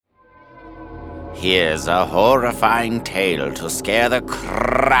Here's a horrifying tale to scare the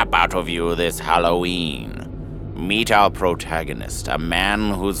crap out of you this Halloween. Meet our protagonist, a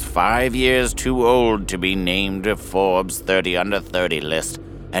man who's 5 years too old to be named a Forbes 30 Under 30 list,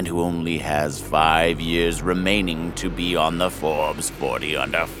 and who only has 5 years remaining to be on the Forbes 40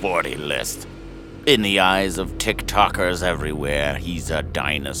 Under 40 list. In the eyes of TikTokers everywhere, he's a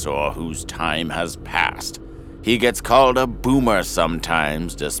dinosaur whose time has passed. He gets called a boomer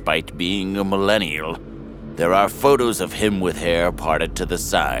sometimes, despite being a millennial. There are photos of him with hair parted to the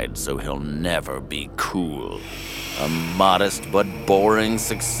side, so he'll never be cool. A modest but boring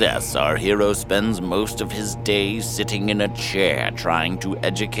success, our hero spends most of his days sitting in a chair trying to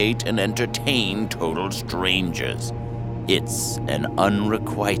educate and entertain total strangers. It's an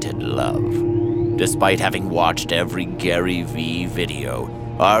unrequited love. Despite having watched every Gary Vee video,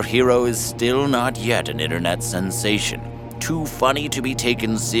 our hero is still not yet an internet sensation. Too funny to be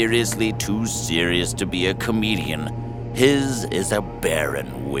taken seriously, too serious to be a comedian. His is a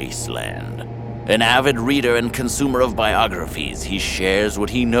barren wasteland. An avid reader and consumer of biographies, he shares what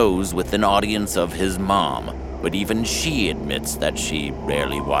he knows with an audience of his mom, but even she admits that she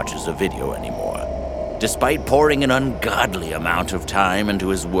rarely watches a video anymore. Despite pouring an ungodly amount of time into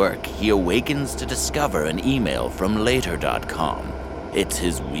his work, he awakens to discover an email from Later.com. It's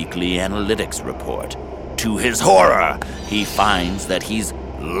his weekly analytics report. To his horror, he finds that he's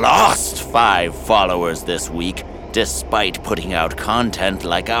lost 5 followers this week, despite putting out content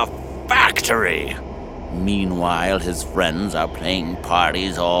like a factory. Meanwhile, his friends are playing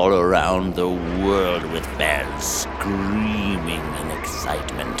parties all around the world with fans screaming in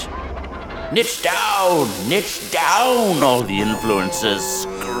excitement. Niche down, all the influencers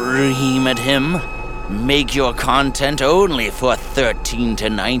scream at him. Make your content only for 13 to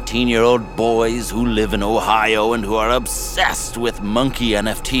 19-year-old boys who live in Ohio and who are obsessed with monkey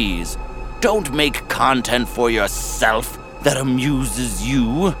NFTs. Don't make content for yourself that amuses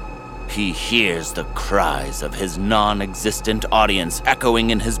you. He hears the cries of his non-existent audience echoing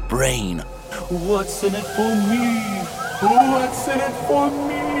in his brain. What's in it for me? What's in it for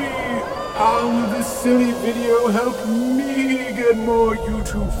me? How will this silly video help me get more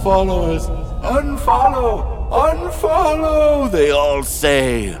YouTube followers? Unfollow, they all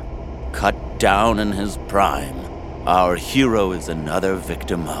say. Cut down in his prime, our hero is another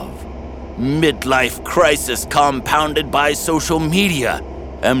victim of midlife crisis compounded by social media.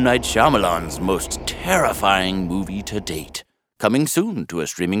 M. Night Shyamalan's most terrifying movie to date. Coming soon to a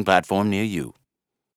streaming platform near you.